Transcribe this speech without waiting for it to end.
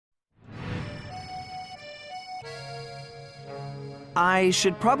I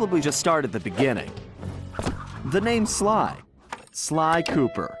should probably just start at the beginning. The name's Sly. Sly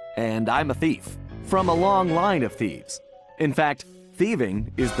Cooper, and I'm a thief. From a long line of thieves. In fact,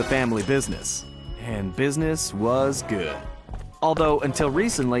 thieving is the family business. And business was good. Although, until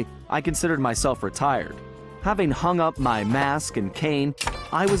recently, I considered myself retired. Having hung up my mask and cane,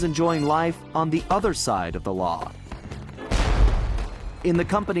 I was enjoying life on the other side of the law. In the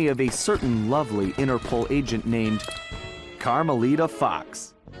company of a certain lovely Interpol agent named Carmelita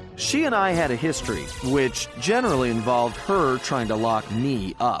Fox. She and I had a history, which generally involved her trying to lock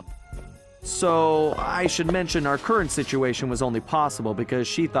me up. So I should mention our current situation was only possible because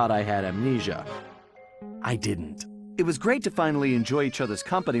she thought I had amnesia. I didn't. It was great to finally enjoy each other's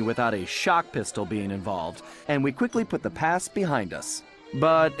company without a shock pistol being involved, and we quickly put the past behind us.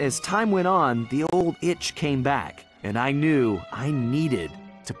 But as time went on, the old itch came back, and I knew I needed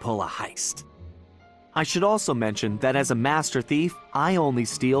to pull a heist. I should also mention that as a master thief, I only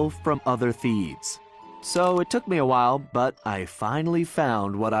steal from other thieves. So it took me a while, but I finally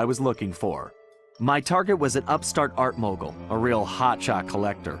found what I was looking for. My target was an upstart art mogul, a real hotshot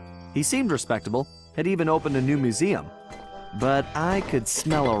collector. He seemed respectable, had even opened a new museum. But I could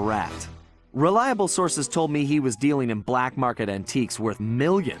smell a rat. Reliable sources told me he was dealing in black market antiques worth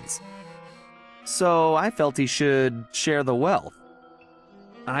millions. So I felt he should share the wealth.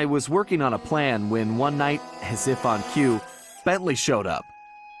 I was working on a plan when one night, as if on cue, Bentley showed up.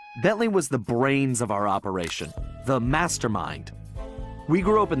 Bentley was the brains of our operation, the mastermind. We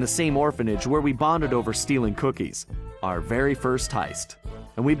grew up in the same orphanage where we bonded over stealing cookies, our very first heist,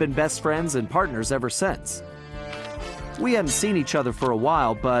 and we've been best friends and partners ever since. We hadn't seen each other for a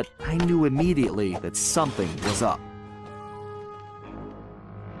while, but I knew immediately that something was up.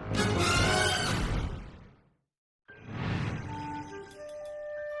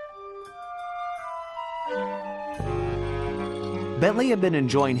 Bentley had been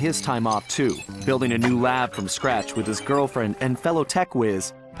enjoying his time off too, building a new lab from scratch with his girlfriend and fellow tech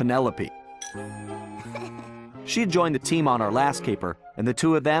whiz, Penelope. She had joined the team on our last caper, and the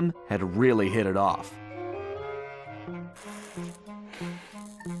two of them had really hit it off.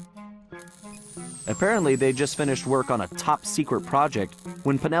 Apparently, they just finished work on a top-secret project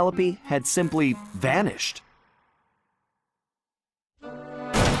when Penelope had simply vanished.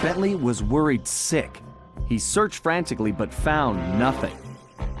 Bentley was worried sick. He searched frantically but found nothing.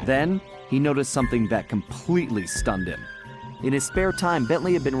 Then, he noticed something that completely stunned him. In his spare time,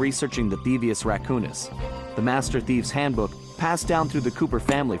 Bentley had been researching the Thievius Raccoonus, the Master Thief's handbook passed down through the Cooper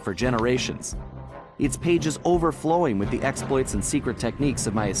family for generations. Its pages overflowing with the exploits and secret techniques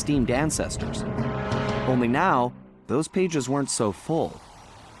of my esteemed ancestors. Only now, those pages weren't so full.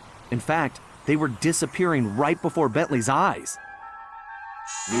 In fact, they were disappearing right before Bentley's eyes.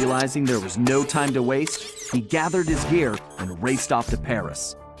 Realizing there was no time to waste, he gathered his gear and raced off to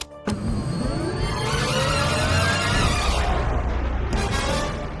Paris.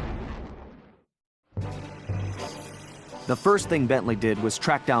 The first thing Bentley did was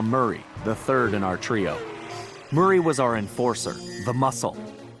track down Murray, the third in our trio. Murray was our enforcer, the muscle,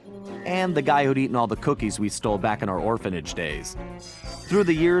 and the guy who'd eaten all the cookies we stole back in our orphanage days. Through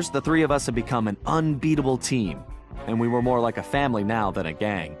the years, the three of us had become an unbeatable team, and we were more like a family now than a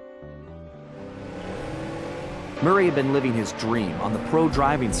gang. Murray had been living his dream on the pro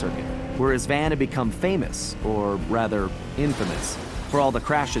driving circuit, where his van had become famous, or rather infamous, for all the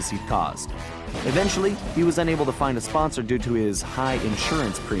crashes he'd caused. Eventually, he was unable to find a sponsor due to his high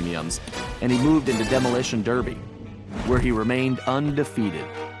insurance premiums, and he moved into Demolition Derby, where he remained undefeated.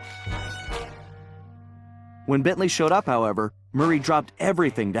 When Bentley showed up, however, Murray dropped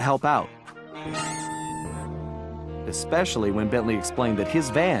everything to help out. Especially when Bentley explained that his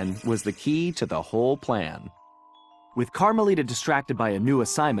van was the key to the whole plan. With Carmelita distracted by a new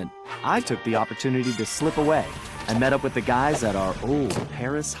assignment, I took the opportunity to slip away and met up with the guys at our old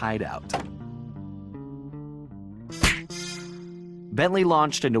Paris hideout. Bentley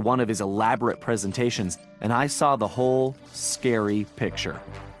launched into one of his elaborate presentations, and I saw the whole scary picture.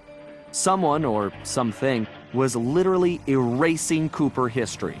 Someone, or something, was literally erasing Cooper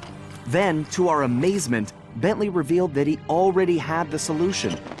history. Then, to our amazement, Bentley revealed that he already had the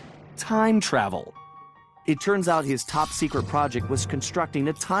solution: time travel. It turns out his top-secret project was constructing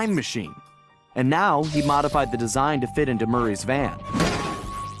a time machine, and now he modified the design to fit into Murray's van.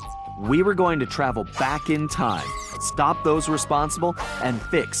 We were going to travel back in time, stop those responsible, and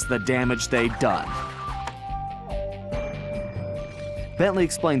fix the damage they'd done. Bentley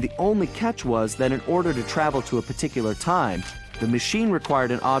explained the only catch was that in order to travel to a particular time, the machine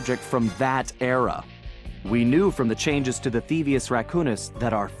required an object from that era. We knew from the changes to the Thievius Raccoonus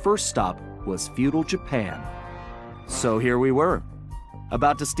that our first stop was feudal Japan. So here we were,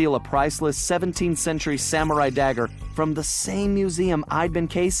 about to steal a priceless 17th century samurai dagger from the same museum I'd been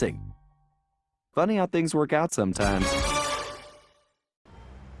casing. Funny how things work out sometimes.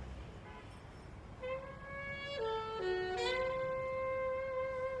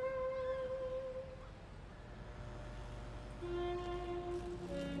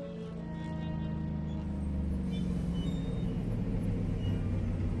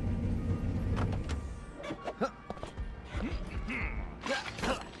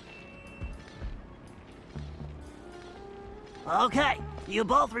 Okay, you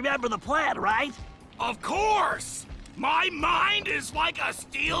both remember the plan, right? Of course! My mind is like a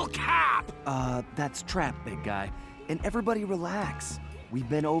steel cap! That's trap, big guy. And everybody relax. We've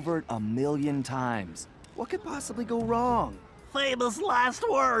been over it 1,000,000 times. What could possibly go wrong? Famous last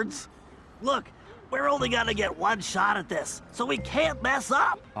words. Look, we're only gonna get one shot at this, so we can't mess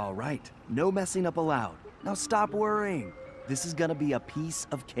up. All right, no messing up allowed. Now stop worrying. This is gonna be a piece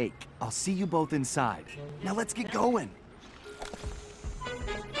of cake. I'll see you both inside. Now let's get going.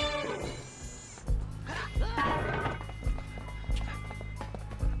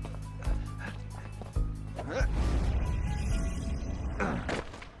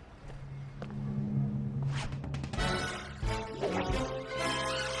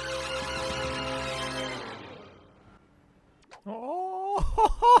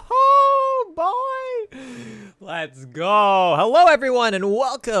 Oh, boy! Let's go! Hello, everyone, and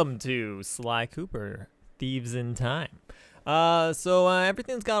welcome to Sly Cooper, Thieves in Time.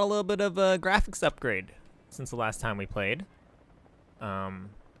 Everything's got a little bit of a graphics upgrade since the last time we played. And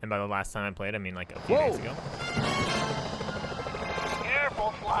by the last time I played, I mean like a few days ago.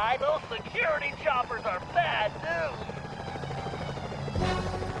 Careful, Sly. Those security choppers are bad news.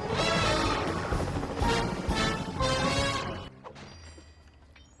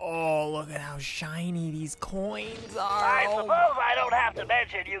 Oh, look at how shiny these coins are. I suppose I don't have to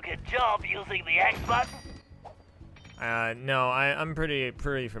mention you can jump using the X button. No, I'm pretty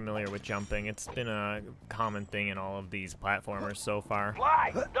familiar with jumping. It's been a common thing in all of these platformers so far.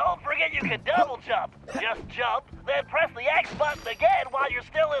 Sly, don't forget you can double jump. Just jump, then press the X button again while you're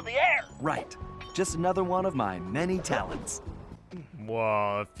still in the air. Right. Just another one of my many talents.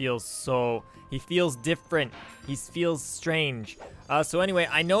 Whoa, it feels so... He feels different. He feels strange. So anyway,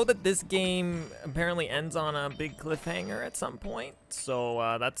 I know that this game apparently ends on a big cliffhanger at some point.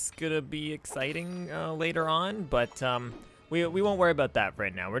 So that's going to be exciting later on. But we won't worry about that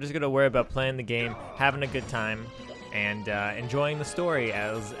right now. We're just going to worry about playing the game, having a good time, and enjoying the story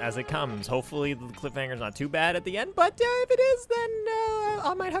as it comes. Hopefully the cliffhanger's not too bad at the end. But if it is, then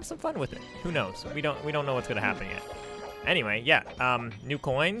I might have some fun with it. Who knows? We don't know what's going to happen yet. Anyway, yeah, new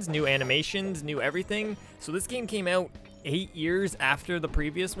coins, new animations, new everything. So this game came out 8 years after the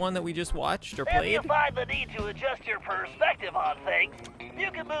previous one that we just watched or played. If you find the need to adjust your perspective on things,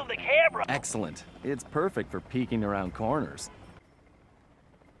 you can move the camera. Excellent. It's perfect for peeking around corners.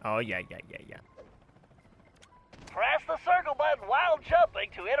 Oh, yeah. Press the circle button while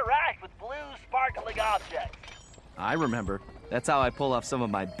jumping to interact with blue sparkling objects. I remember. That's how I pull off some of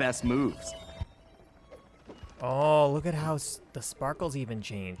my best moves. Oh, look at how the sparkles even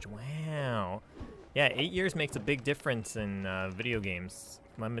changed. Wow. Yeah, 8 years makes a big difference in video games,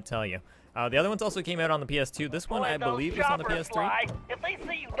 let me tell you. The other ones also came out on the PS2. This one, I believe, is on the PS3. Fly. If they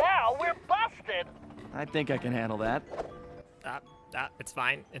see you now, we're busted. I think I can handle that. It's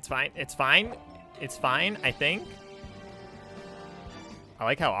fine, I think. I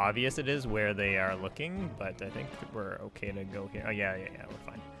like how obvious it is where they are looking, but I think we're okay to go here. Oh, yeah,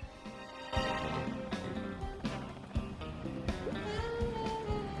 we're fine.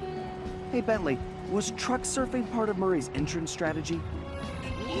 Hey, Bentley, was truck surfing part of Murray's entrance strategy?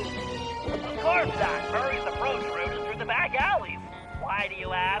 Of course not. Murray's approach route is through the back alleys. Why do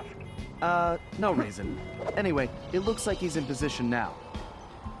you ask? No reason. Anyway, it looks like he's in position now.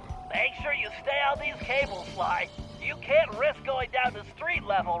 Make sure you stay on these cables, Sly. You can't risk going down to street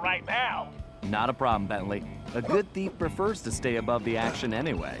level right now. Not a problem, Bentley. A good thief prefers to stay above the action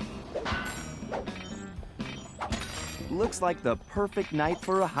anyway. Looks like the perfect night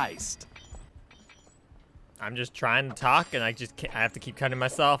for a heist. I'm just trying to talk, and I have to keep cutting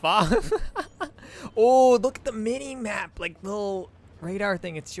myself off. Oh, look at the mini map, like little radar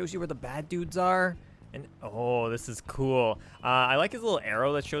thing. It shows you where the bad dudes are. And oh, this is cool. I like his little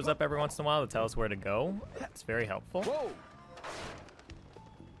arrow that shows up every once in a while to tell us where to go. It's very helpful. Whoa.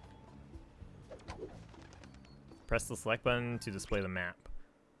 Press the select button to display the map.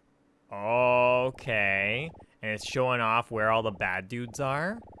 Okay. And it's showing off where all the bad dudes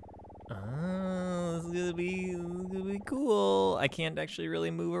are. Oh, this is gonna be cool. I can't actually really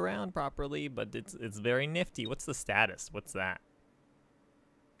move around properly, but it's very nifty. What's the status? What's that?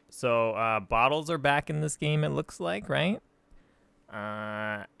 So bottles are back in this game, it looks like, right?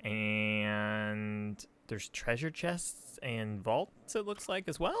 And there's treasure chests and vaults, it looks like,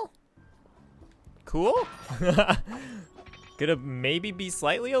 as well. Cool. Gonna maybe be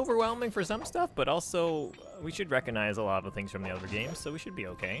slightly overwhelming for some stuff, but also we should recognize a lot of the things from the other games, so we should be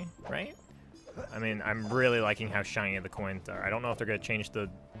okay, right? I mean, I'm really liking how shiny the coins are. I don't know if they're gonna change the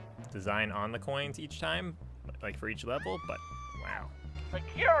design on the coins each time, like for each level, but wow.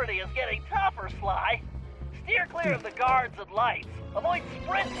 Security is getting tougher, Sly. Steer clear of the guards and lights. Avoid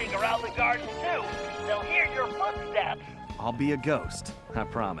sprinting around the gardens, too. They'll hear your footsteps. I'll be a ghost, I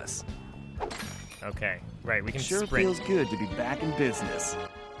promise. Okay, right, we can Sure sprint. feels good to be back in business.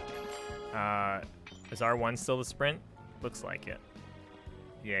 Is R1 still the sprint? Looks like it.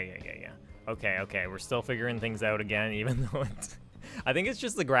 Yeah. Okay, we're still figuring things out again, even though it's... I think it's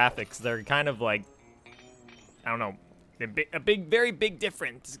just the graphics. They're kind of like... I don't know. A very big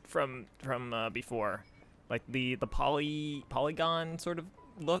difference from before. Like the polygon sort of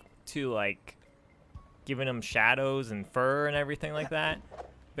look to like giving them shadows and fur and everything like that.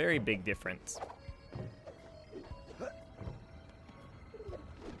 Very big difference.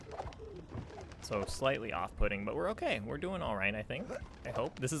 So slightly off-putting, but we're okay. We're doing all right, I think. I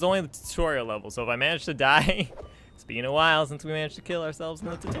hope. This is only the tutorial level, so if I manage to die, it's been a while since we managed to kill ourselves in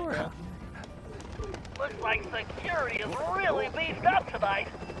the tutorial. Looks like security is really beefed up tonight.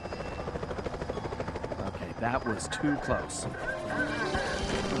 Okay, that was too close.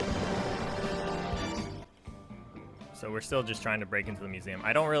 So we're still just trying to break into the museum.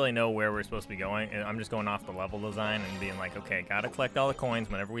 I don't really know where we're supposed to be going. I'm just going off the level design and being like, okay, gotta collect all the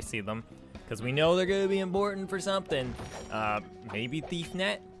coins whenever we see them, because we know they're gonna be important for something. Maybe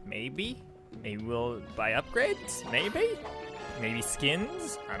ThiefNet, maybe we'll buy upgrades, maybe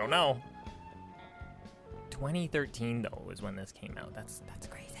skins. I don't know. 2013 though is when this came out. That's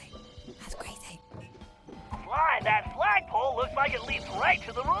crazy. That's crazy. Sly, that flagpole looks like it leads right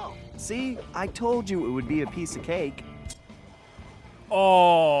to the roof. See, I told you it would be a piece of cake.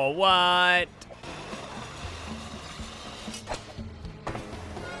 Oh, what?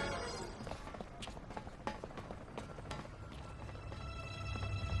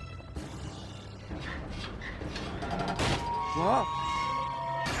 What?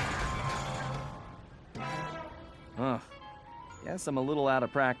 Ugh. Guess I'm a little out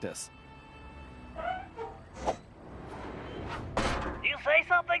of practice. You say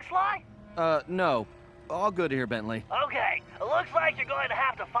something, Sly? No. All good here, Bentley. Okay, it looks like you're going to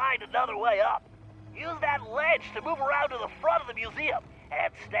have to find another way up. Use that ledge to move around to the front of the museum,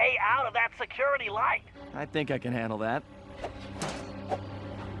 and stay out of that security light. I think I can handle that.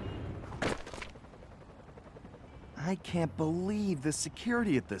 I can't believe the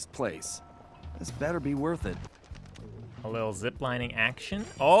security at this place. This better be worth it. A little ziplining action.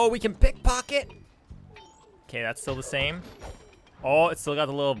 Oh, we can pickpocket. Okay, that's still the same. Oh, it's still got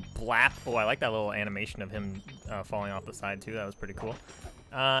the little blap. Oh, I like that little animation of him falling off the side too. That was pretty cool.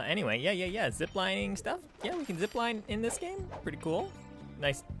 Anyway, yeah. Ziplining stuff. Yeah, we can zipline in this game. Pretty cool.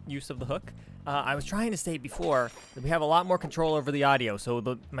 Nice use of the hook. I was trying to state before that we have a lot more control over the audio,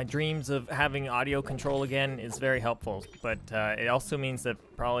 so my dreams of having audio control again is very helpful, but it also means that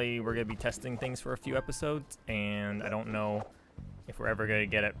probably we're going to be testing things for a few episodes, and I don't know if we're ever going to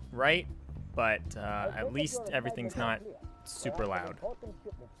get it right, but at least everything's not super loud.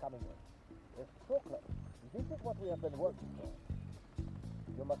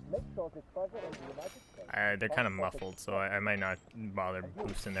 They're kind of muffled, so I might not bother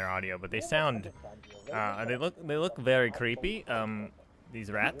boosting their audio, but they sound, they look very creepy.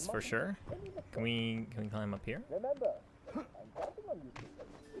 These rats for sure. Can we climb up here?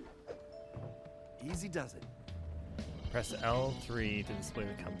 Easy does it. Press L3 to display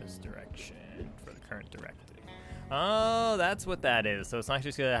the compass direction for the current directive. Oh, that's what that is. So it's not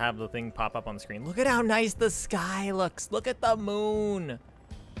just gonna have the thing pop up on the screen. Look at how nice the sky looks. Look at the moon.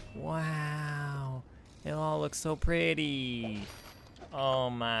 Wow. It all looks so pretty. Oh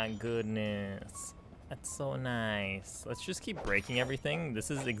my goodness. That's so nice. Let's just keep breaking everything. This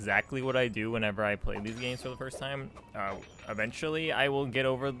is exactly what I do whenever I play these games for the first time. Eventually, I will get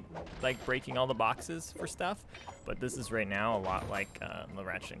over like breaking all the boxes for stuff. But this is right now a lot like the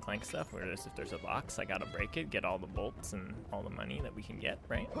Ratchet and Clank stuff, where if there's a box, I gotta break it, get all the bolts and all the money that we can get,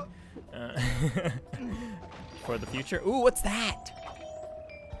 right? For the future. Ooh, what's that?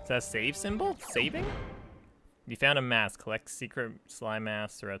 Is that a save symbol? Saving? You found a mask. Collect secret Sly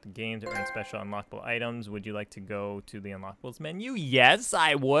masks throughout the game to earn special unlockable items. Would you like to go to the unlockables menu? Yes,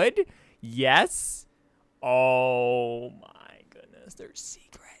 I would. Yes. Oh my goodness. There's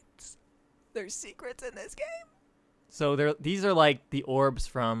secrets. There's secrets in this game. So these are like the orbs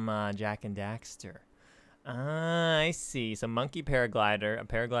from Jack and Daxter. Ah, I see. So monkey paraglider, a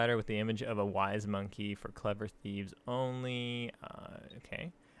paraglider with the image of a wise monkey for clever thieves only.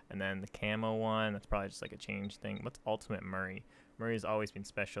 Okay. And then the camo one, that's probably just like a change thing. What's Ultimate Murray? Murray's always been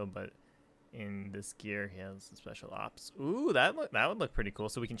special, but in this gear, he has the special ops. Ooh, that would look pretty cool.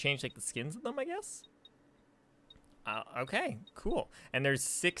 So we can change like the skins of them, I guess. Okay, cool. And there's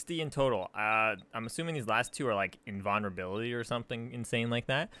 60 in total. I'm assuming these last two are like invulnerability or something insane like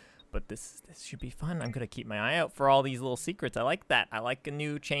that. But this should be fun. I'm gonna keep my eye out for all these little secrets. I like that. I like a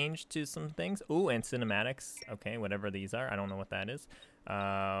new change to some things. Ooh, and cinematics. Okay, whatever these are. I don't know what that is.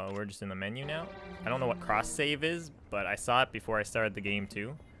 We're just in the menu now. I don't know what cross save is, but I saw it before I started the game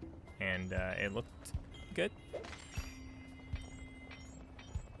too, and it looked good.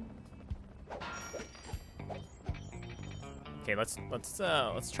 Okay, let's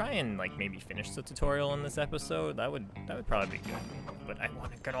try and like maybe finish the tutorial in this episode. That would probably be good. But I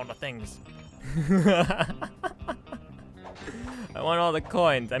want to get all the things. I want all the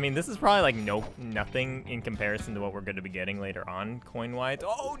coins. I mean, this is probably like nothing in comparison to what we're going to be getting later on coin-wise.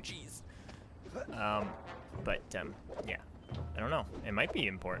 Oh, jeez. Yeah, I don't know. It might be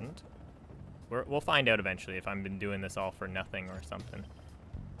important. We'll find out eventually if I've been doing this all for nothing or something.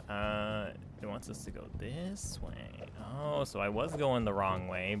 It wants us to go this way. Oh, so I was going the wrong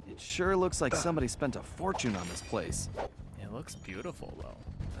way. It sure looks like somebody spent a fortune on this place. It looks beautiful, though.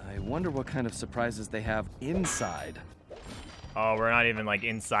 I wonder what kind of surprises they have inside. Oh, we're not even, like,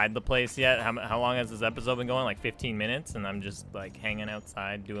 inside the place yet? How long has this episode been going? Like 15 minutes, and I'm just, like, hanging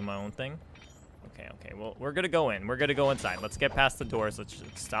outside doing my own thing? Okay. Well, we're gonna go in. We're gonna go inside. Let's get past the doors. Let's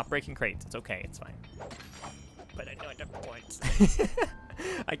just stop breaking crates. It's okay. It's fine. But I don't have points.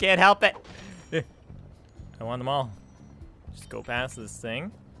 I can't help it. I want them all. Just go past this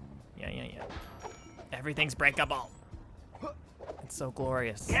thing. Yeah. Everything's breakable. It's so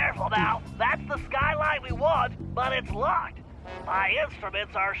glorious. Careful now. That's the skyline we want, but it's locked. My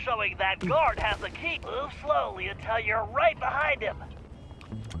instruments are showing that guard has a key. Move slowly until you're right behind him.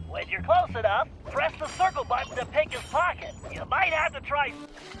 When you're close enough, press the circle button to pick his pocket. You might have to try...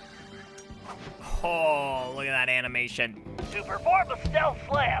 Oh, look at that animation. To perform a stealth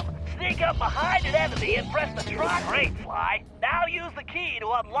slam, sneak up behind an enemy and press the try. Great, Sly. Now use the key to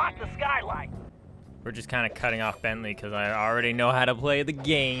unlock the skylight. We're just kind of cutting off Bentley because I already know how to play the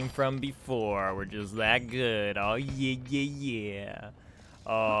game from before. We're just that good. Oh, yeah.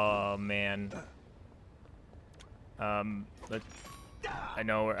 Oh, man. I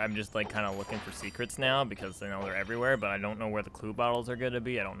know I'm just like kind of looking for secrets now because I know they're everywhere, but I don't know where the clue bottles are going to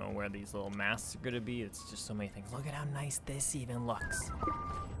be. I don't know where these little masks are going to be. It's just so many things. Look at how nice this even looks.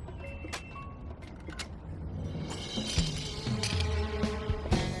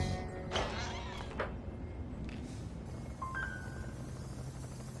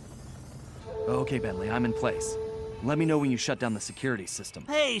 Okay, Bentley, I'm in place. Let me know when you shut down the security system.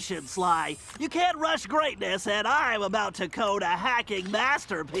 Patience, Sly. You can't rush greatness, and I'm about to code a hacking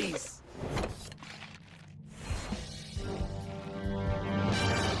masterpiece.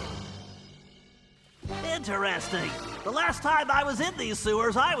 Interesting. The last time I was in these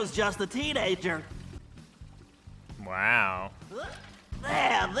sewers, I was just a teenager. Wow.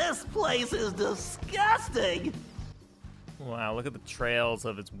 Man, this place is disgusting. Wow, look at the trails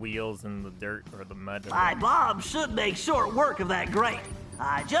of its wheels in the dirt or the mud. My mom should make short work of that grate.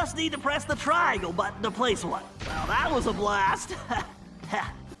 I just need to press the triangle button to place one. Well, that was a blast.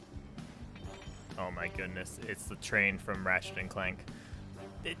 Oh my goodness, it's the train from Ratchet and Clank.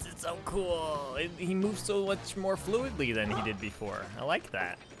 It's so cool. He moves so much more fluidly than he did before. I like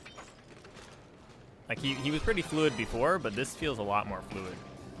that. Like, he was pretty fluid before, but this feels a lot more fluid.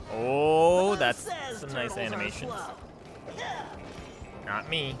 Oh, that's some nice animations. Not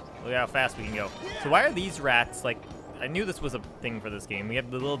me. Look at how fast we can go. So why are these rats, like, I knew this was a thing for this game. We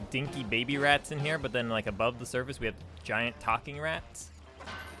have the little dinky baby rats in here, but then, like, above the surface, we have giant talking rats.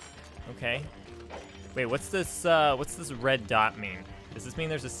 Okay. Wait, what's this red dot mean? Does this mean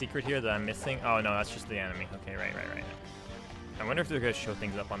there's a secret here that I'm missing? Oh, no, that's just the enemy. Okay, right. I wonder if they're gonna show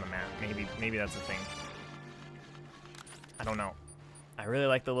things up on the map. Maybe that's the thing. I don't know. I really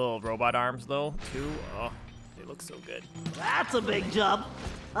like the little robot arms, though, too. Oh. They look so good. That's a big jump.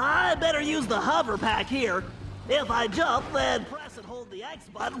 I better use the hover pack here. If I jump, then press and hold the X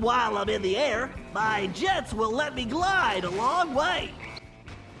button while I'm in the air. My jets will let me glide a long way.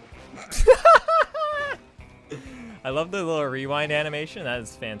 I love the little rewind animation. That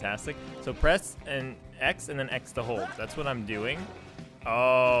is fantastic. So press an X and then X to hold. That's what I'm doing.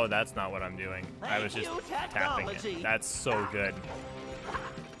 Oh, that's not what I'm doing. I was just tapping it. That's so good.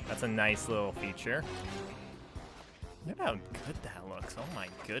 That's a nice little feature. Look at how good that looks. Oh my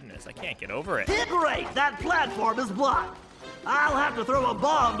goodness, I can't get over it. Great, that platform is blocked. I'll have to throw a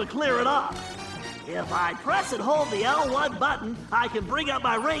bomb to clear it off. If I press and hold the L1 button, I can bring up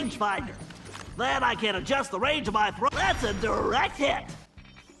my rangefinder. Then I can adjust the range of my throw. That's a direct hit.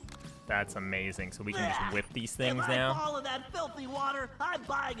 That's amazing. So we can just whip these things if now. I fall in that filthy water, I'm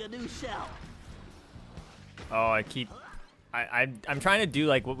buying a new shell. Oh, I'm trying to do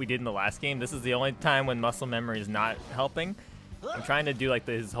like what we did in the last game. This is the only time when muscle memory is not helping. I'm trying to do like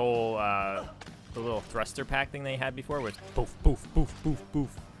his whole the little thruster pack thing they had before, which poof, poof, poof, poof, poof,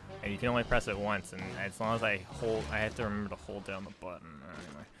 and you can only press it once. And as long as I have to remember to hold down the button.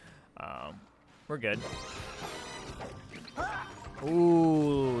 Anyway, we're good.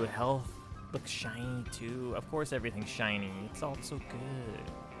 Ooh, health looks shiny too. Of course, everything's shiny. It's all so good.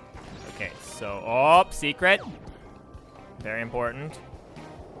 Okay, so secret. Very important.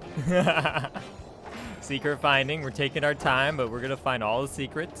 Secret finding. We're taking our time, but we're gonna find all the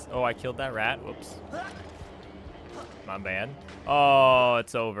secrets. Oh, I killed that rat. Whoops. My bad. Oh,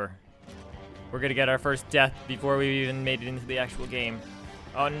 it's over. We're gonna get our first death before we even made it into the actual game.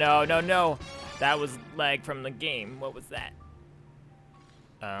 Oh no, no, no. That was lag from the game. What was that?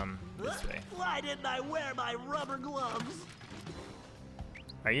 This way. Why didn't I wear my rubber gloves?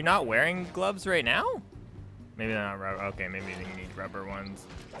 Are you not wearing gloves right now? Maybe they're not rubber. Okay, maybe you need rubber ones.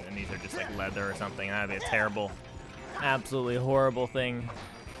 And these are just like leather or something. That'd be a terrible, absolutely horrible thing.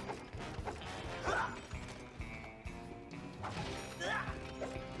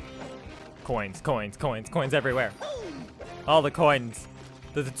 Coins, coins, coins, coins everywhere. All the coins.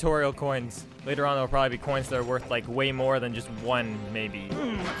 The tutorial coins. Later on, there'll probably be coins that are worth like way more than just one, maybe.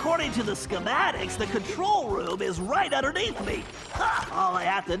 According to the schematics, the control room is right underneath me. All I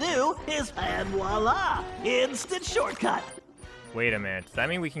have to do is, and voila, instant shortcut. Wait a minute. Does that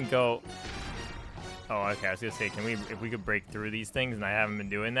mean we can go? Oh, okay. I was gonna say, if we could break through these things, and I haven't been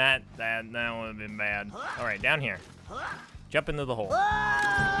doing that, that would have been bad. All right, down here. Jump into the hole.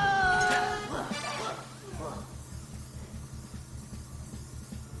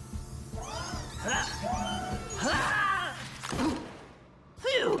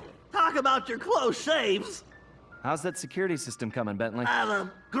 Phew! Talk about your close shaves. How's that security system coming, Bentley?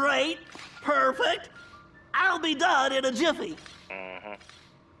 Great, perfect. I'll be done in a jiffy.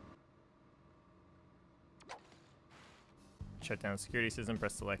 Shut down security system,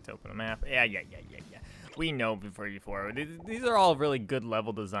 press select to open a map. Yeah. We know before. These are all really good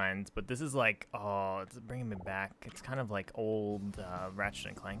level designs, but this is like, oh, it's bringing me back. It's kind of like old Ratchet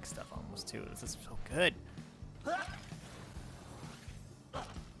and Clank stuff almost too. This is so good.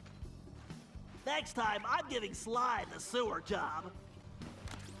 Next time, I'm giving Sly the sewer job.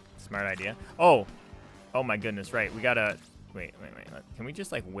 Smart idea. Oh my goodness, right. We gotta, wait. Can we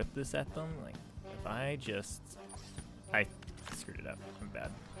just like whip this at them? Like, if I screwed it up. I'm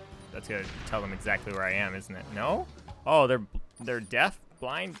bad. That's gonna tell them exactly where I am, isn't it? No? Oh, they're deaf,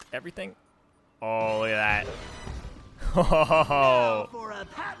 blind, everything. Oh, look at that. Now for a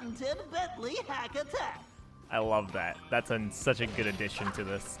patented Bentley hack attack. I love that. That's such a good addition to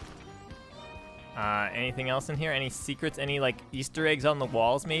this. Anything else in here? Any secrets? Any like Easter eggs on the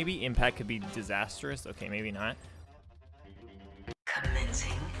walls? Maybe impact could be disastrous. Okay, maybe not.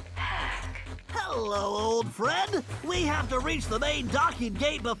 Commencing hack. Hello, old friend. We have to reach the main docking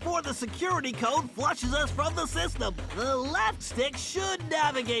gate before the security code flushes us from the system. The left stick should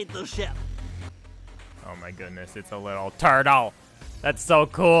navigate the ship. Oh my goodness, it's a little turtle. That's so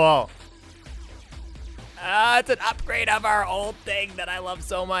cool. It's an upgrade of our old thing that I love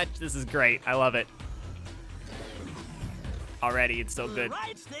so much. This is great. I love it. Already, it's so good. The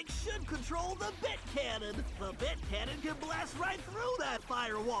right stick should control the bit cannon. The bit cannon can blast right through that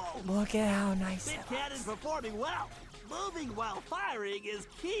firewall. Look at how nice Bit cannon's performing well. Moving while firing is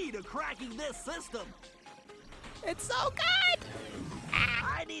key to cracking this system. It's so good.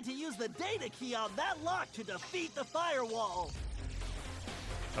 I need to use the data key on that lock to defeat the firewall.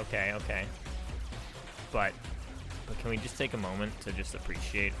 Okay. But can we just take a moment to just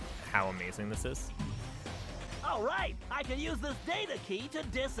appreciate how amazing this is? All right, I can use this data key to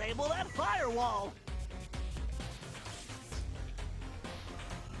disable that firewall.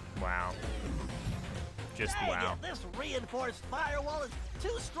 Wow. Just Dang wow. it, this reinforced firewall is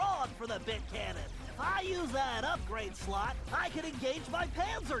too strong for the bit cannon. If I use that upgrade slot, I can engage my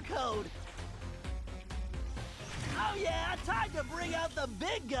Panzer code. Oh yeah, time to bring out the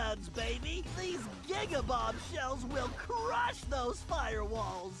big guns, baby. These gigabomb shells will crush those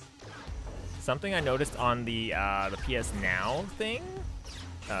firewalls. Something I noticed on the PS Now thing,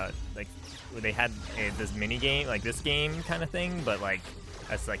 like where they had this mini game, like this game kind of thing, but like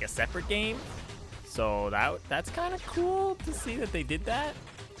as like a separate game. So that's kind of cool to see that they did that.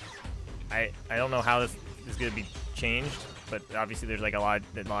 I don't know how this is gonna be changed, but obviously there's like a lot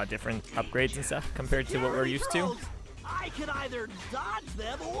of different upgrades and stuff compared to what we're used to. I can either dodge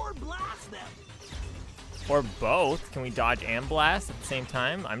them or blast them. Or both. Can we dodge and blast at the same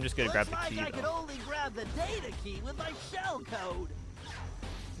time? I'm just gonna grab the key I can though. only grab the data key with my shell code.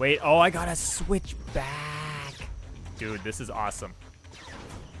 Wait, oh, I gotta switch back. Dude, this is awesome.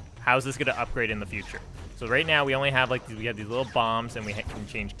 How's this gonna upgrade in the future? So right now we only have like we have these little bombs, and we can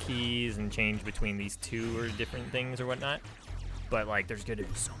change keys and change between these two or different things or whatnot. But like, there's gonna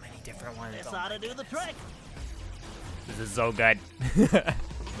be so many different ones. This ought to do the trick. This is so good.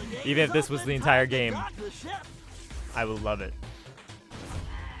 Even if this was the entire game, I would love it.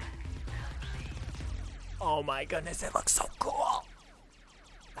 Oh my goodness, it looks so cool.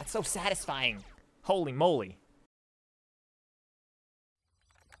 That's so satisfying. Holy moly.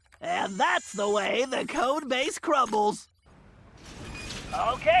 And that's the way the code base crumbles.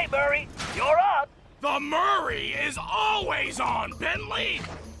 Okay, Murray, you're up. The Murray is always on, Bentley!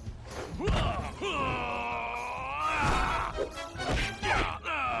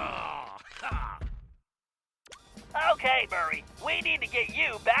 Okay, Murray, we need to get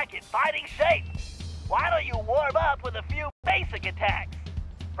you back in fighting shape. Why don't you warm up with a few basic attacks?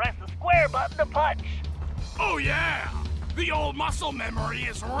 Press the square button to punch. Oh yeah! The old muscle memory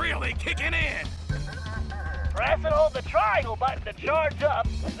is really kicking in! Press and hold the triangle button to charge up,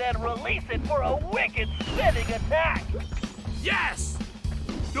 then release it for a wicked spinning attack. Yes!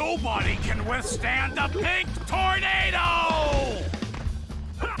 Nobody can withstand the pink tornado!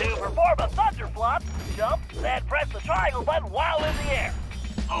 To perform a thunder flop, jump, then press the triangle button while in the air.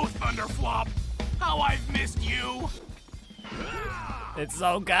 Oh, Thunderflop, how I've missed you! It's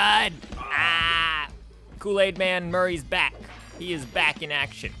so good. Ah! Kool-Aid Man Murray's back. He is back in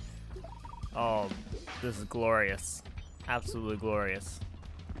action. Oh, this is glorious. Absolutely glorious.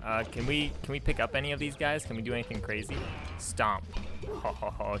 Can we pick up any of these guys? Can we do anything crazy? Stomp.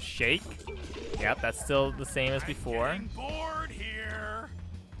 Oh, shake. Yep, that's still the same as before. Getting bored here.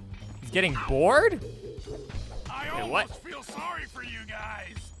 He's getting bored? I Wait, almost what? feel sorry for you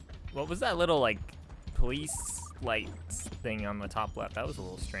guys. What was that little, like, police lights thing on the top left? That was a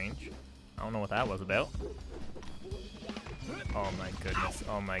little strange. I don't know what that was about. Oh my goodness.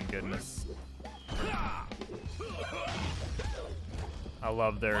 Oh my goodness. I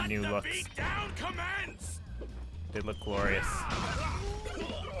love their Let new the looks. beat down commence. They look glorious.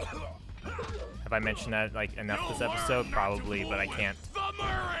 Have I mentioned that like enough this episode? Probably, but I can't. The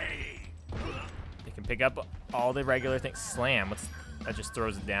Murray. You can pick up all the regular things. Slam. That just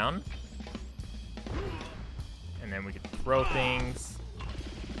throws it down. And then we can throw things.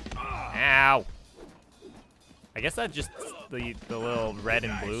 Ow! I guess that just the little red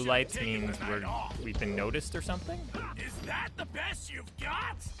and blue lights means we've been noticed or something. Is that the best you've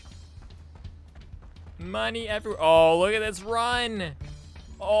got? Money everywhere. Oh, look at this run!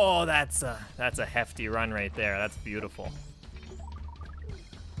 Oh, that's a hefty run right there. That's beautiful.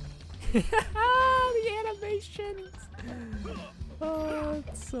 The animations. Oh,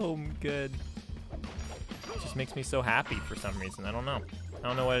 it's so good. It just makes me so happy for some reason. I don't know. I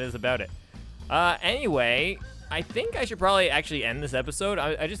don't know what it is about it. Anyway, I think I should probably actually end this episode.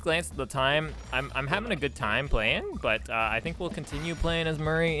 I just glanced at the time. I'm having a good time playing, but I think we'll continue playing as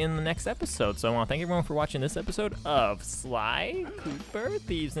Murray in the next episode. So I want to thank everyone for watching this episode of Sly Cooper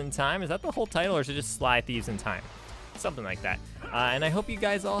Thieves in Time. Is that the whole title, or is it just Sly Thieves in Time? Something like that. And I hope you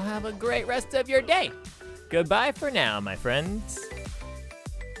guys all have a great rest of your day. Goodbye for now, my friends.